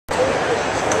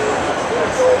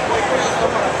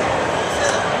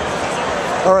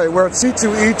All right, we're at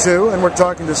C2E2, and we're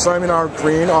talking to Simon R.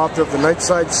 Green, author of the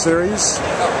Nightside series,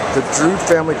 the Drood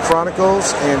Family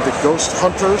Chronicles, and the Ghost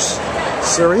Hunters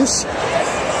series.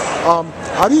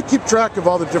 How do you keep track of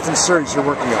all the different series you're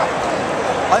working on?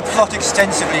 I plot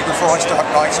extensively before I start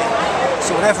writing.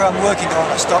 So whatever I'm working on,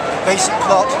 I start with the basic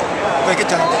plot, break it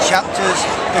down into chapters,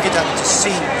 break it down into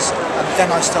scenes, and then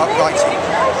I start writing.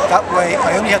 That way,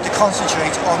 I only have to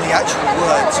concentrate on the actual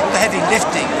words. All the heavy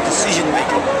lifting, the decision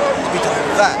making, to be done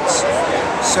with that.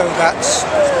 So that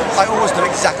I always know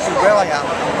exactly where I am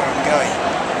and where I'm going.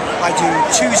 I do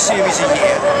 2 series a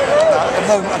year. At the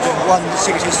moment, I'm doing 1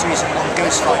 series history and 1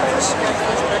 Ghost Finders,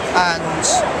 and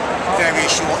various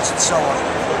shorts and so on.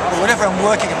 But whenever I'm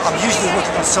working, I'm usually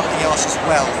working on something else as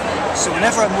well. So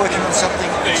whenever I'm working on something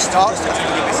that starts to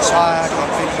feel a bit tired, or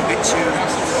I'm feeling a bit too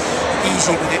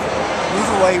easy with it,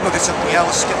 move away, look at something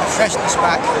else, get the freshness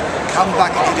back, come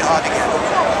back and hit it hard again.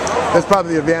 That's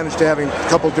probably the advantage to having a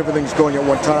couple of different things going at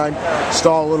one time.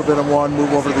 Stall a little bit on one,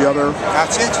 move over to the other.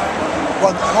 That's it.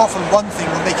 Often one thing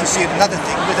will make you see another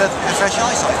thing with a fresh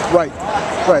eyesight. Right,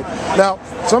 right. Now,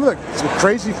 some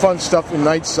crazy fun stuff in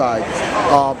Nightside.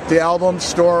 The album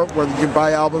store where you can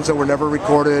buy albums that were never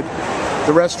recorded.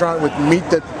 The restaurant with meat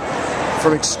that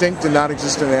from extinct and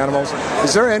non-existent animals.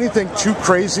 Is there anything too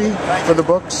crazy for the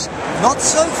books? Not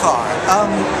so far.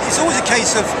 It's always a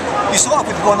case of you start off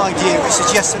with one idea which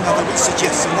suggests another, which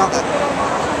suggests another.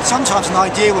 Sometimes an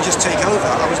idea will just take over.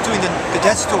 I was doing the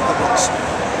Death Stalker books,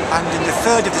 and in the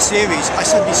 3rd of the series, I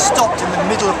suddenly stopped in the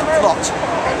middle of the plot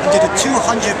and did a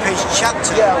 200-page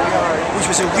chapter,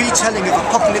 which was a retelling of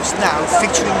Apocalypse Now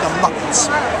featuring the Muppets.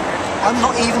 I'm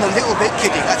not even a little bit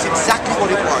kidding, that's exactly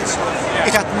what it was.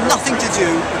 It had nothing to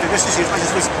do with the rest of the series, I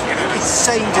just was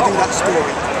insane to do that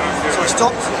story. So I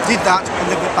stopped, did that, and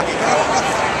then went back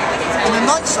again. In the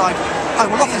Nightside, I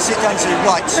will often sit down and say,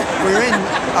 right, we're in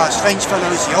Strange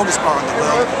Fellows, the oldest bar in the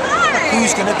world,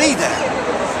 who's going to be there?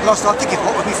 And I'll start thinking,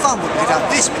 what would be fun? We could have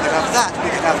this, we could have that,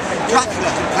 we could have Dracula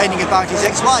complaining about his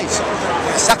ex-wives.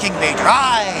 They're sucking me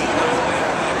dry.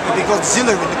 There'd be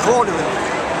Godzilla in the corner, and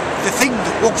the thing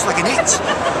that walks like an it.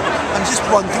 And just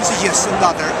one thing suggests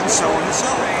another, and so on and so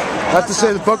on. I have to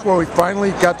say, the book where we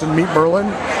finally got to meet Merlin,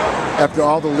 after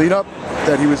all the lead-up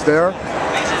that he was there,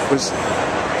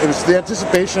 it was the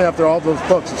anticipation after all those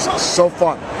books. It's so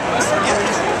fun.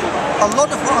 Yeah, a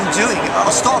lot of what I'm doing, I'll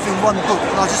start off in one book,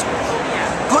 and I'll just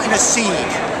put in a seed.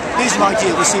 Here's an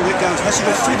idea, we'll see where it goes. And as you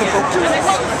go through the book,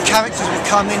 characters will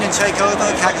come in and take over,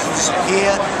 characters will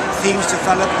disappear, themes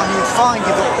develop, and you'll find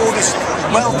you've got all this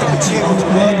wealth of material to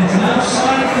work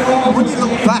with. When you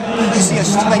look back, you see a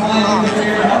straight line.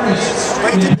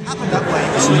 But it didn't happen that way.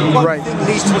 You see one thing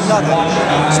leads to another.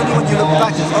 Suddenly when you look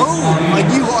back, oh, I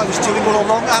knew what I was doing all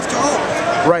along after all.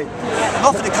 Right. And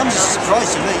often it comes as a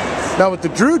surprise to me. Now with the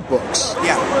Drood books,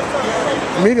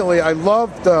 immediately I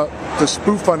loved the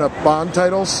spoof on the Bond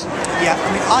titles. Yeah, I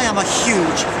mean, I am a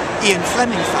huge Ian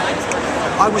Fleming fan.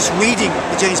 I was reading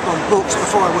the James Bond books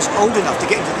before I was old enough to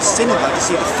get into the cinema to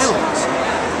see the films.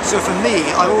 So for me,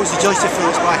 I always judge the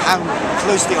films by how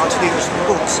close they are to the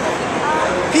original books.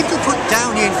 People put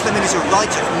down Ian Fleming as a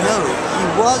writer. No, he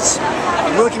was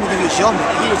working within a genre.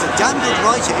 He was a damn good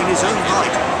writer in his own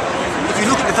right. If you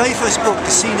look at the very first book,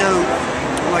 Casino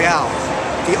Royale,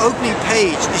 the opening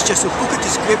page is just a book of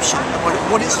description about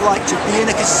what it's like to be in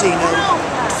a casino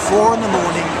at 4 in the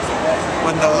morning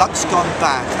when the luck's gone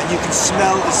bad and you can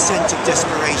smell the scent of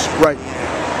desperation. Right.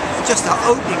 Just that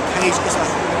opening page is a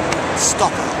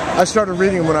stopper. I started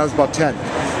reading them when I was about 10.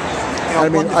 I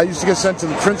mean, I used to get sent to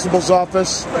the principal's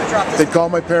office. They'd call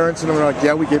my parents and they were like,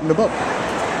 yeah, we gave them the book.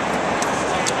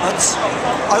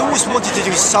 I always wanted to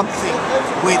do something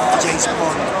with the James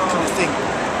Bond kind of thing.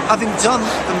 Having done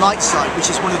The Nightside,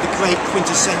 which is one of the great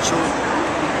quintessential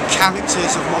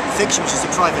characters of modern fiction, which is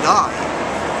the private eye,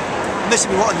 unless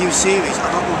we want a new series, I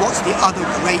thought, well, what's the other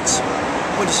great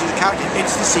quintessential character?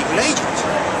 It's the secret agent.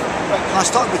 And I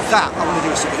started with that. I want to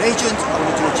do a secret agent, I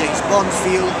want to do a James Bond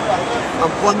feel,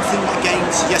 and one thing again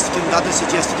suggested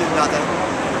another,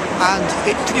 and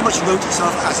it pretty much wrote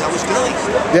itself as I was going.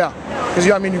 Yeah, because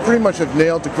I mean, you pretty much have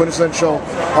nailed the quintessential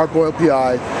hard-boiled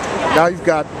PI. Now you've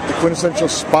got the quintessential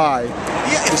spy.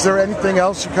 Yeah, is there anything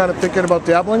else you're kind of thinking about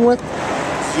dabbling with?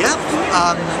 Yeah,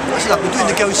 I've been doing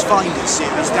the Ghost Finders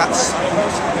series.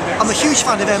 I'm a huge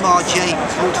fan of M.R.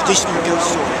 James, more traditional ghost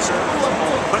stories.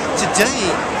 But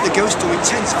today, the ghost story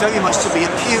tends very much to be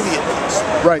a period piece.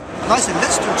 Right. And I said,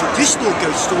 let's do traditional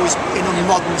ghost stories in a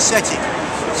modern setting.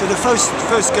 So the first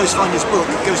Ghost Finders book,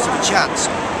 Ghost of a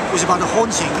Chance, was about a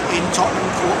haunting in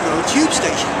Tottenham Court Road tube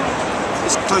station.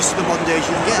 As close to the modern day as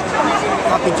you can get.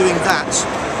 I've been doing that.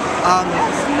 I'm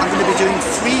going to be doing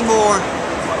 3 more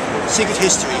Secret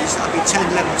Histories. That'll be 10,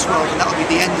 11, 12, and that'll be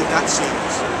the end of that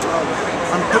series.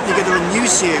 I'm putting together a new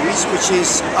series, which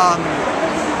is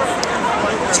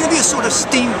it's going to be a sort of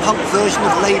steampunk version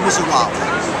of Les Miserables.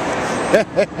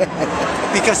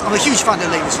 Because I'm a huge fan of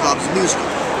Les Miserables, the musical.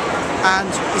 And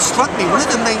it struck me, one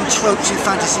of the main tropes in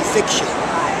fantasy fiction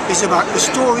is about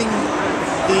restoring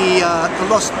the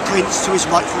lost prince to his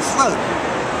rightful throne.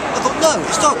 I thought, no,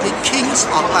 historically, kings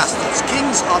are bastards.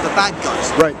 Kings are the bad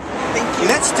guys. Right.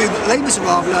 Let's do Les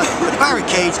Miserables with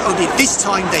barricades, only this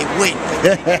time they win.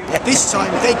 This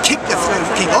time they kick the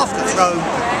king off the throne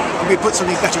and we put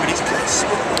something better in its place.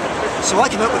 So I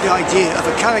came up with the idea of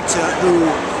a character who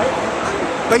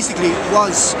basically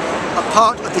was a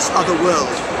part of this other world,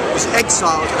 was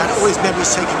exiled and had all his memories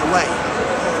taken away.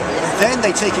 And then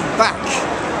they take him back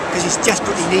because he's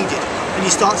desperately needed. And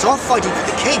he starts off fighting for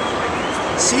the king,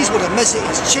 sees what a mess it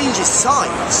is, changes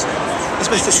sides. He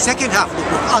spends the second half of the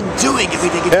book undoing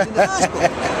everything he did in the first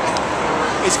book.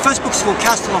 His first book is called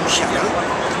Castle on the Shadow,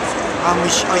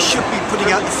 which I should be putting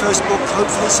out the first book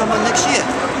hopefully somewhere next year.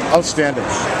 Outstanding.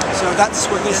 So that's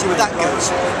what we'll see where that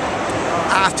goes.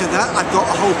 After that, I've got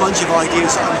a whole bunch of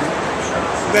ideas that I'm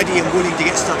ready and willing to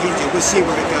get stuck into. We'll see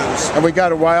where it goes. And we got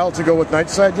a while to go with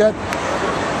Nightside yet?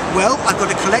 Well, I've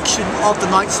got a collection of the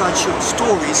Nightside short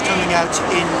stories coming out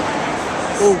in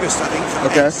August, I think, for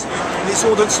X. And it's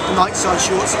all the Nightside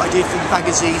shorts that I did for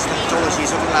magazines and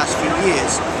anthologies over the last few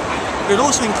years. But it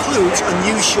also includes a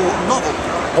new short novel.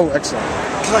 Oh, excellent.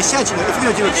 Because I said, you know, if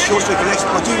we're going to do a short story collection,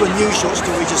 I'll do a new short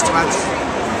story just to add to it.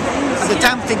 And the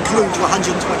damn thing grew to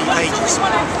 120 pages.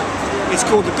 It's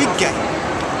called The Big Game.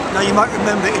 Now, you might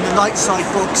remember in the Nightside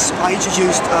books, I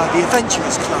introduced the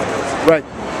Adventurers Club. Right.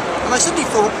 And I suddenly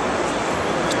thought,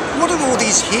 what are all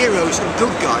these heroes and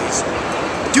good guys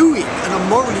doing in a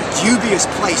morally dubious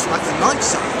place like the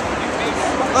Nightside?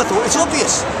 I thought, it's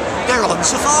obvious. They're on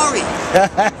safari.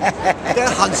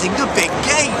 They're hunting the big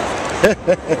game.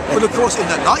 But of course, in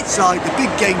the Nightside, the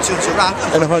big game turns around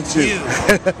and hunts you.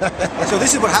 So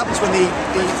this is what happens when the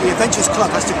Adventurers Club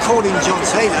has to call in John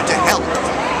Taylor to help.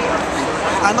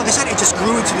 And like I said, it just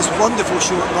grew into this wonderful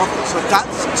short novel. So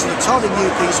it's an entirely new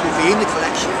piece, will be in the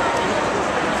collection.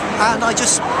 And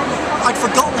I'd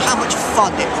forgotten how much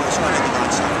fun it was running the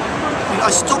Nightside. I mean, I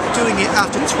stopped doing it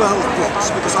after 12 books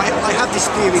because I have this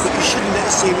theory that you shouldn't let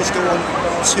a series go on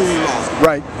too long.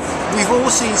 Right. We've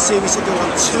all seen series that go on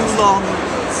too long,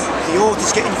 the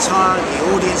author's getting tired,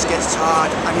 the audience gets tired,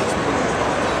 and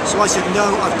so I said, no,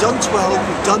 I've done 12,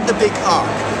 we've done the big arc.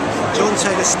 John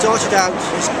Taylor started out,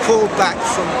 he's pulled back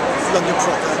from London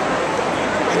proper,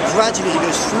 and gradually he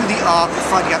goes through the arc,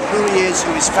 finding out who he is,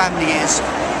 who his family is,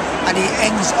 and he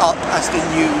ends up as the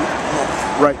new North.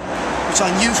 Right. Which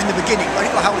I knew from the beginning. I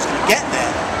didn't know how I was going to get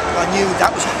there, but I knew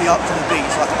that was what the arc was going to be.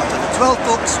 So I thought, I've done the 12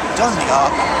 books, I've done the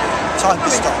arc, time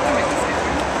to stop.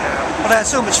 But I had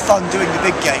so much fun doing the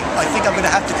big game, I think I'm going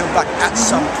to have to come back at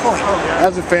some point.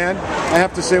 As a fan, I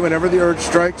have to say, whenever the urge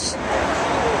strikes,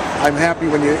 I'm happy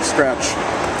when you scratch.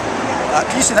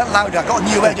 Can you say that louder? I've got a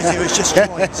new editor who's just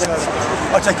joined, so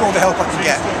I'll take all the help I can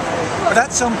get. But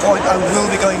at some point, I will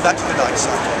be going back to the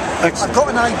Nightside. Excellent. I've got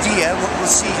an idea, we'll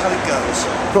see how it goes.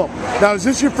 Cool. Now, is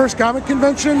this your first comic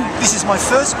convention? This is my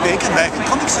first big American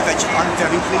comics convention. I'm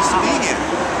very pleased to be here.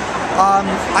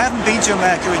 I haven't been to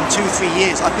America in 2-3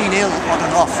 years. I've been ill on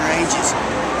and off for ages.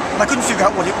 And I couldn't figure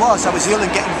out what it was. I was ill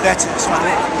and getting better. So I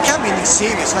thought, it can't be anything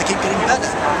serious, and I keep getting better.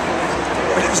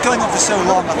 But it was going on for so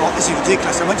long, I thought, this is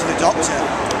ridiculous. I went to the doctor,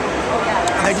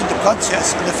 and they did the blood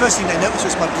test, and the first thing they noticed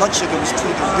was my blood sugar was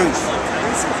through the roof.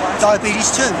 Diabetes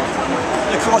too.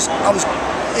 And of course, I was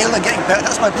ill and getting better.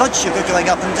 That's my blood sugar going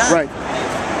up and down. Right.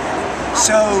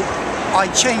 So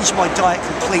I changed my diet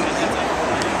completely.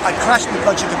 I crashed my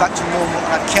blood sugar back to normal,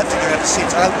 and I've kept it there ever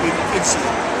since. I don't need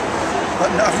insulin. But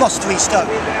I've lost 3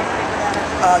 stone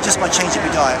just by changing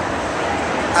my diet.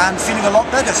 And feeling a lot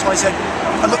better. So I said,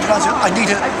 I looked around and said, I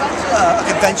need a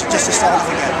convention just to start off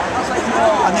again.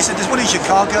 And they said, there's one in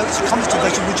Chicago, it's a comics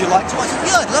convention, would you like to? I said,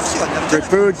 yeah, I'd love to. I've never Great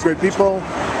food, great people.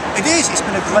 It is, it's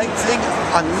been a great thing.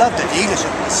 I love the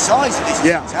dealership, the size of this is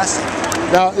fantastic.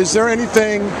 Now, is there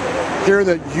anything here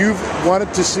that you've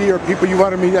wanted to see or people you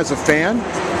want to meet as a fan?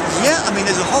 Yeah, I mean,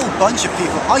 there's a whole bunch of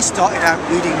people. I started out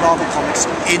reading Marvel comics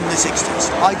in the 60s.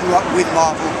 I grew up with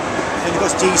Marvel, then of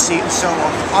course DC and so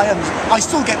on. I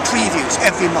still get previews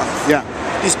every month. Yeah.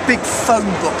 This big phone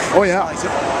book. Oh yeah.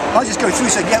 I just go through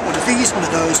saying, yeah, one of these, one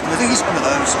of those, one of these, one of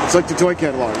those. It's like the toy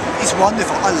catalog. It's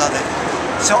wonderful. I love it.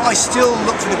 So I still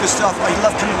look for the good stuff. I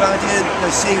love coming around here,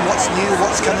 seeing what's new,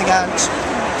 what's coming out.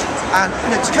 And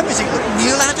to come and see, look,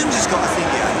 Neil Adams has got a thing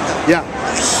here. Yeah.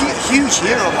 A huge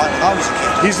hero of mine when I was a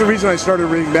kid. He's the reason I started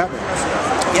reading Batman.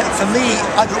 Yeah, for me,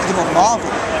 I grew up with them on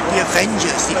Marvel, the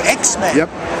Avengers, the X-Men. Yep.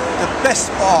 The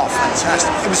best, oh,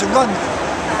 fantastic. It was a run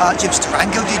Jim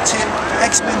Starango did too.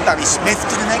 X-Men, Barry Smith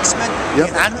did an X-Men. Yep.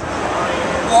 And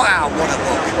wow, what a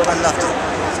book. I loved it.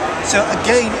 So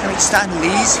again, I mean, Stan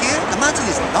Lee's here. The man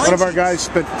is 90. One of our guys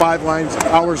spent 5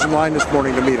 hours in line this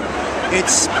morning to meet him. You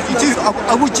do.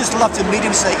 I would just love to meet him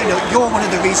and say, you know, you're one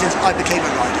of the reasons I became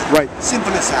a writer. Right.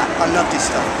 Simple as that. I love this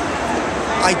stuff.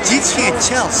 I did hear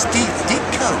tell Steve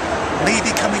Ditko may be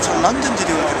coming to London to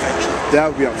do a convention. That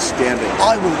would be outstanding.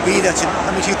 I will be there to, I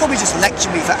mean, he'll probably just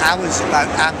lecture me for hours about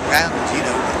Anne Rand, you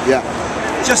know. Yeah.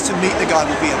 Just to meet the guy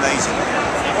would be amazing.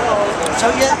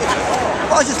 So yeah,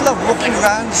 I just love walking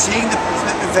around, seeing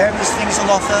the various things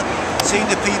on offer, seeing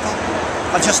the people.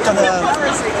 I've just done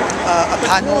a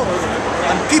panel,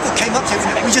 and people came up to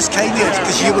me, we just came here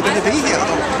because you were going to be here. I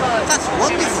thought, that's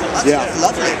wonderful, that's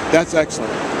lovely. That's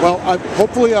excellent. Well,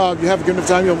 hopefully you have a good enough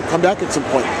time, you'll come back at some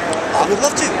point. I would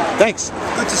love to. Thanks.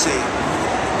 Good to see you.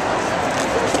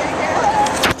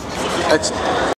 Excellent.